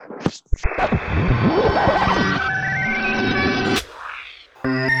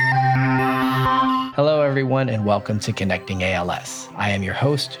Hello, everyone, and welcome to Connecting ALS. I am your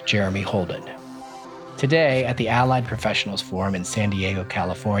host, Jeremy Holden. Today, at the Allied Professionals Forum in San Diego,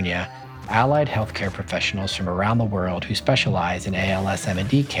 California, allied healthcare professionals from around the world who specialize in ALS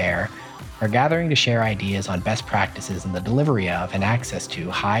M&D care are gathering to share ideas on best practices in the delivery of and access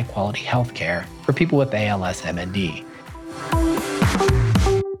to high-quality healthcare for people with ALS M&D.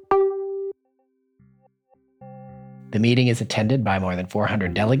 The meeting is attended by more than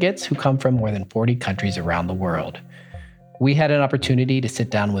 400 delegates who come from more than 40 countries around the world. We had an opportunity to sit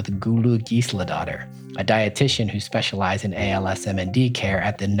down with Gulu Gísladóttir, a dietitian who specializes in ALS M&D care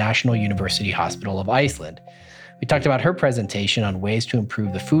at the National University Hospital of Iceland. We talked about her presentation on ways to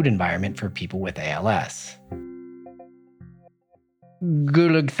improve the food environment for people with ALS.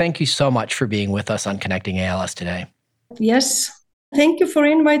 Gulu, thank you so much for being with us on Connecting ALS today. Yes, thank you for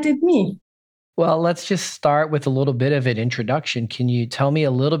inviting me. Well, let's just start with a little bit of an introduction. Can you tell me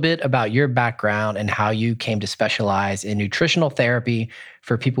a little bit about your background and how you came to specialize in nutritional therapy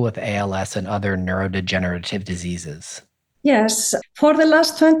for people with ALS and other neurodegenerative diseases? Yes, for the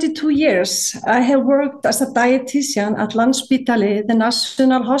last 22 years, I have worked as a dietitian at Landspítali, the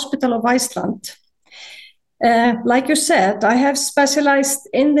National Hospital of Iceland. Like you said, I have specialized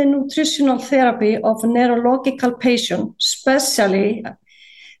in the nutritional therapy of neurological patients, especially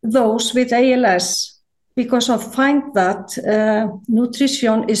those with ALS, because I find that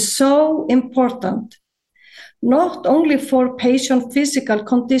nutrition is so important, not only for patient physical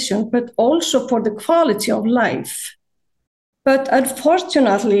condition, but also for the quality of life. But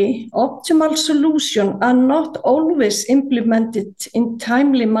unfortunately, optimal solutions are not always implemented in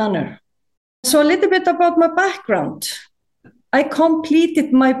timely manner. So a little bit about my background. I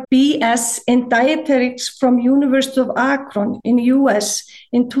completed my BS in dietetics from University of Akron in US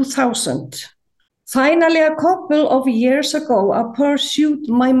in 2000. Finally, a couple of years ago, I pursued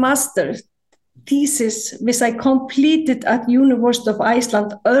my master's thesis, which I completed at University of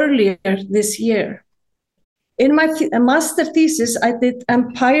Iceland earlier this year. In my master thesis, I did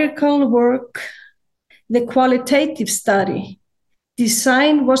empirical work, the qualitative study.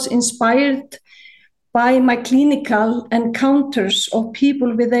 Design was inspired by my clinical encounters of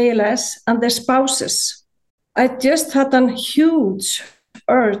people with ALS and their spouses. I just had a huge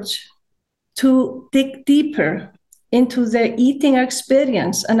urge to dig deeper into their eating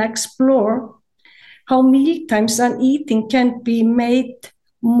experience and explore how mealtimes and eating can be made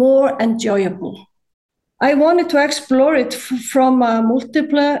more enjoyable. I wanted to explore it from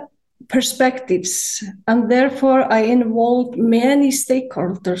multiple perspectives, and therefore I involved many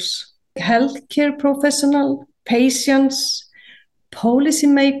stakeholders: healthcare professionals, patients,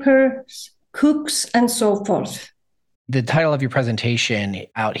 policymakers, cooks, and so forth. The title of your presentation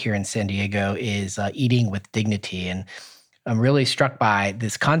out here in San Diego is Eating with Dignity. And I'm really struck by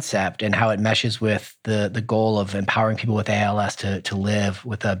this concept and how it meshes with the goal of empowering people with ALS to live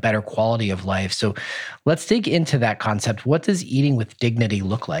with a better quality of life. So let's dig into that concept. What does eating with dignity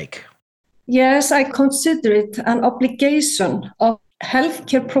look like? Yes, I consider it an obligation of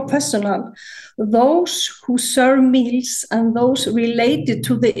healthcare professionals, those who serve meals and those related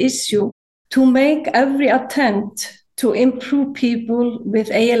to the issue, to make every attempt to improve people with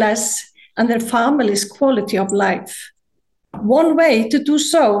ALS and their families' quality of life. One way to do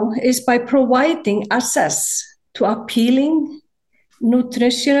so is by providing access to appealing,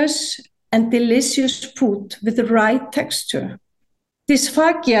 nutritious, and delicious food with the right texture.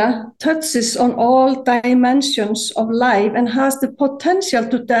 Dysphagia touches on all dimensions of life and has the potential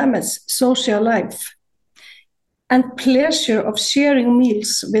to damage social life and pleasure of sharing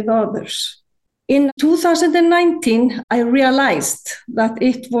meals with others. In 2019, I realized that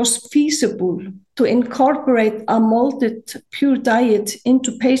it was feasible to incorporate a molded pure diet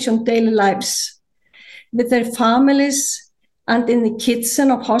into patient daily lives with their families and in the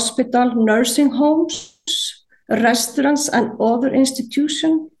kitchen of hospital, nursing homes, restaurants, and other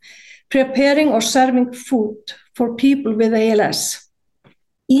institutions, preparing or serving food for people with ALS.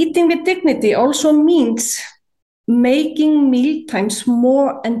 Eating with dignity also means making mealtimes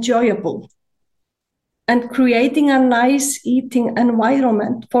more enjoyable and creating a nice eating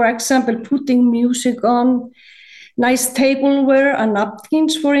environment. For example, putting music on, nice tableware and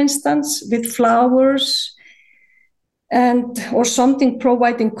napkins, for instance, with flowers, or something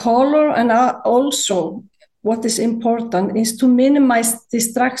providing color. And also, what is important is to minimize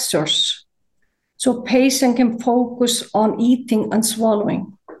distractions so patient can focus on eating and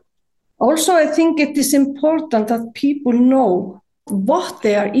swallowing. Also, I think it is important that people know what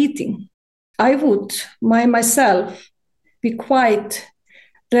they are eating. I would, myself, be quite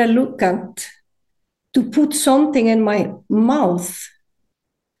reluctant to put something in my mouth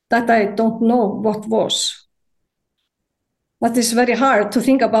that I don't know what was. That is very hard to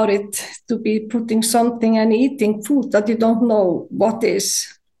think about it, to be putting something and eating food that you don't know what is.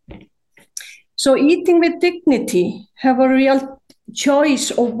 So eating with dignity, have a real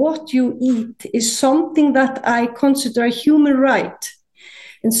choice of what you eat, is something that I consider a human right,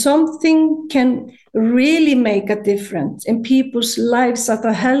 and something can really make a difference in people's lives that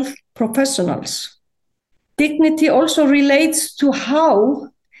are health professionals. Dignity also relates to how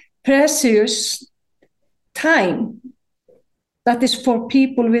precious time that is for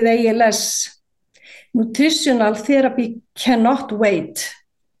people with ALS. Nutritional therapy cannot wait.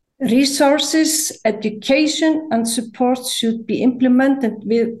 Resources, education, and support should be implemented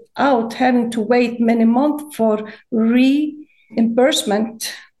without having to wait many months for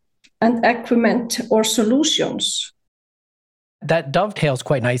reimbursement and equipment or solutions. That dovetails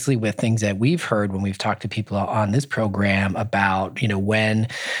quite nicely with things that we've heard when we've talked to people on this program about, when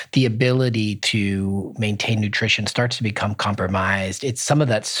the ability to maintain nutrition starts to become compromised. It's some of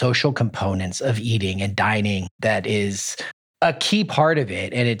that social components of eating and dining that is a key part of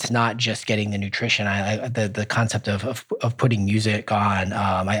it, and it's not just getting the nutrition. The concept of putting music on,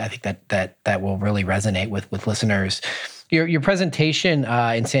 I think that will really resonate with listeners. Your presentation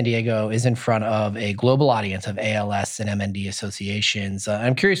in San Diego is in front of a global audience of ALS and MND associations.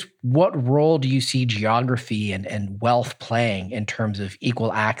 I'm curious, what role do you see geography and wealth playing in terms of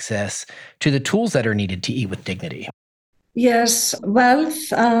equal access to the tools that are needed to eat with dignity? Yes,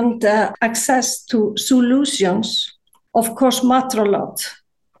 wealth and access to solutions, of course, matter a lot.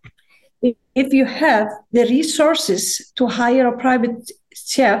 If you have the resources to hire a private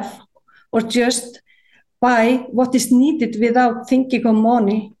chef or just buy what is needed without thinking of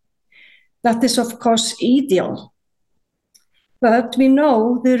money, that is, of course, ideal. But we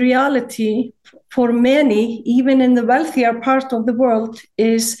know the reality for many, even in the wealthier part of the world,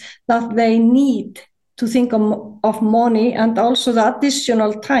 is that they need to think of money and also the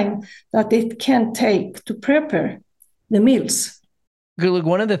additional time that it can take to prepare the meals. Gulug,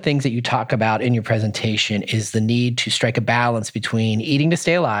 one of the things that you talk about in your presentation is the need to strike a balance between eating to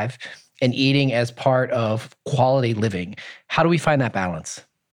stay alive and eating as part of quality living. How do we find that balance?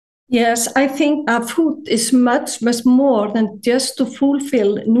 Yes, I think our food is much, much more than just to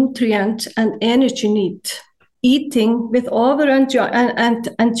fulfill nutrient and energy need. Eating with other and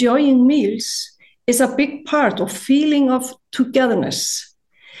enjoying meals is a big part of feeling of togetherness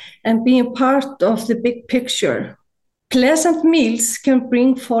and being part of the big picture. Pleasant meals can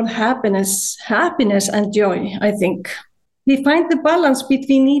bring forth happiness and joy, I think. We find the balance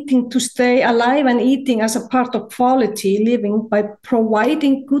between eating to stay alive and eating as a part of quality living by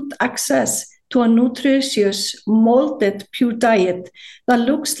providing good access to a nutritious, molded, pure diet that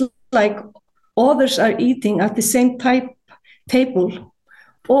looks like others are eating at the same table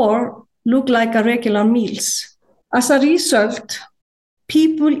or look like a regular meals. As a result,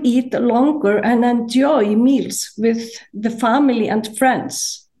 people eat longer and enjoy meals with the family and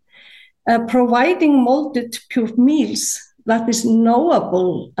friends. Providing molded, pure meals that is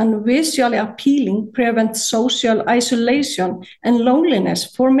knowable and visually appealing prevents social isolation and loneliness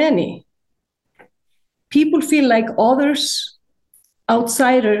for many. People feel like others,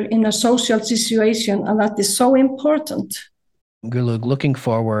 outsider in a social situation, and that is so important. Gulug, looking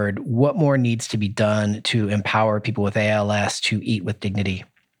forward, what more needs to be done to empower people with ALS to eat with dignity?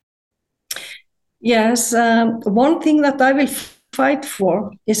 Yes, one thing that I will fight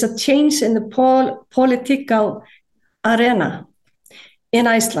for is a change in the political arena in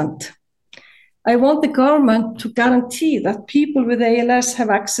Iceland. I want the government to guarantee that people with ALS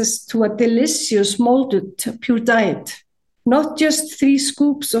have access to a delicious molded pure diet, not just 3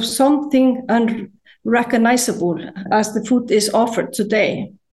 scoops of something unrecognizable as the food is offered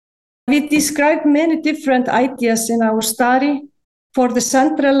today. We described many different ideas in our study. For the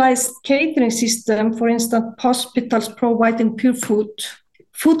centralized catering system, for instance, hospitals providing pure food.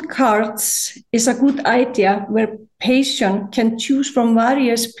 Food carts is a good idea where patients can choose from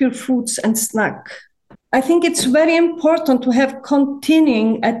various pure foods and snack. I think it's very important to have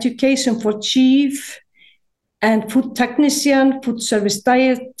continuing education for chief and food technician, food service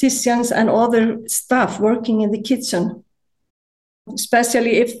dietitians, and other staff working in the kitchen,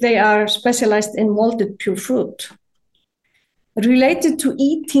 especially if they are specialized in molded pure food. Related to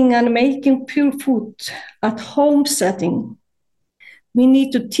eating and making pure food at home setting, we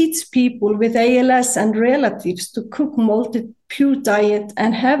need to teach people with ALS and relatives to cook molded pure diet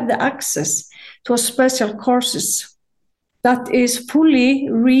and have the access to a special courses that is fully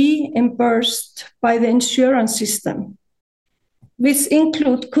reimbursed by the insurance system. which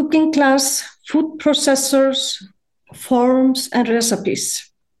include cooking class, food processors, forms, and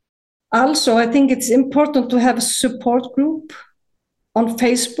recipes. Also, I think it's important to have a support group on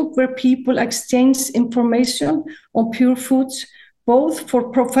Facebook where people exchange information on pure foods, both for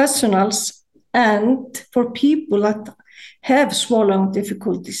professionals and for people that have swallowing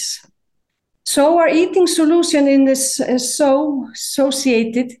difficulties. So our eating solution in this is so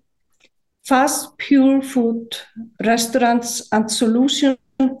associated fast, pure food restaurants and solution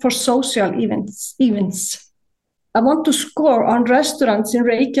for social events. I want to score on restaurants in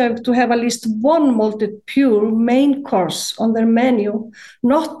Reykjavik to have at least one malted pure main course on their menu,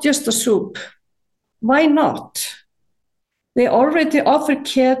 not just a soup. Why not? They already offer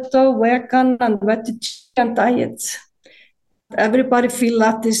keto, vegan, and vegetarian diets. Everybody feels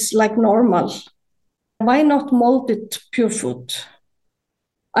that is like normal. Why not malted pure food?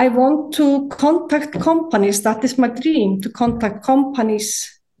 I want to contact companies. That is my dream, to contact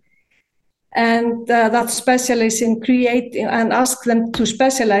companies and that specialize in creating and ask them to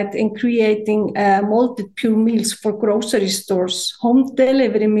specialize in creating malted pure meals for grocery stores, home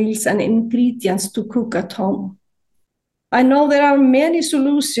delivery meals, and ingredients to cook at home. I know there are many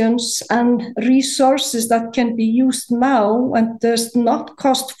solutions and resources that can be used now and does not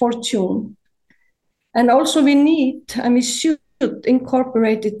cost fortune. And also we need and we should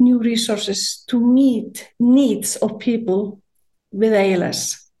incorporate new resources to meet needs of people with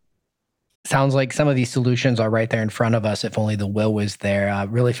ALS. Sounds like some of these solutions are right there in front of us if only the will was there.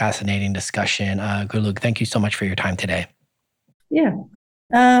 Really fascinating discussion. Guðlaug, thank you so much for your time today. Yeah,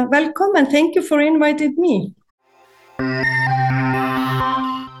 welcome and thank you for inviting me.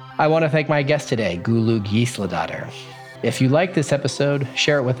 I want to thank my guest today, Guðlaug Gísladóttir. If you like this episode,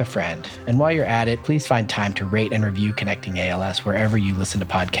 share it with a friend. And while you're at it, please find time to rate and review Connecting ALS wherever you listen to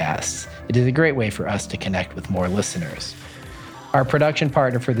podcasts. It is a great way for us to connect with more listeners. Our production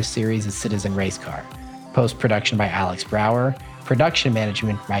partner for this series is Citizen Racecar. Post-production by Alex Brower. Production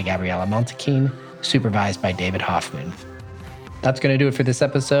management by Gabriela Montequin. Supervised by David Hoffman. That's going to do it for this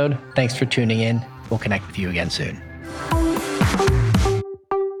episode. Thanks for tuning in. We'll connect with you again soon.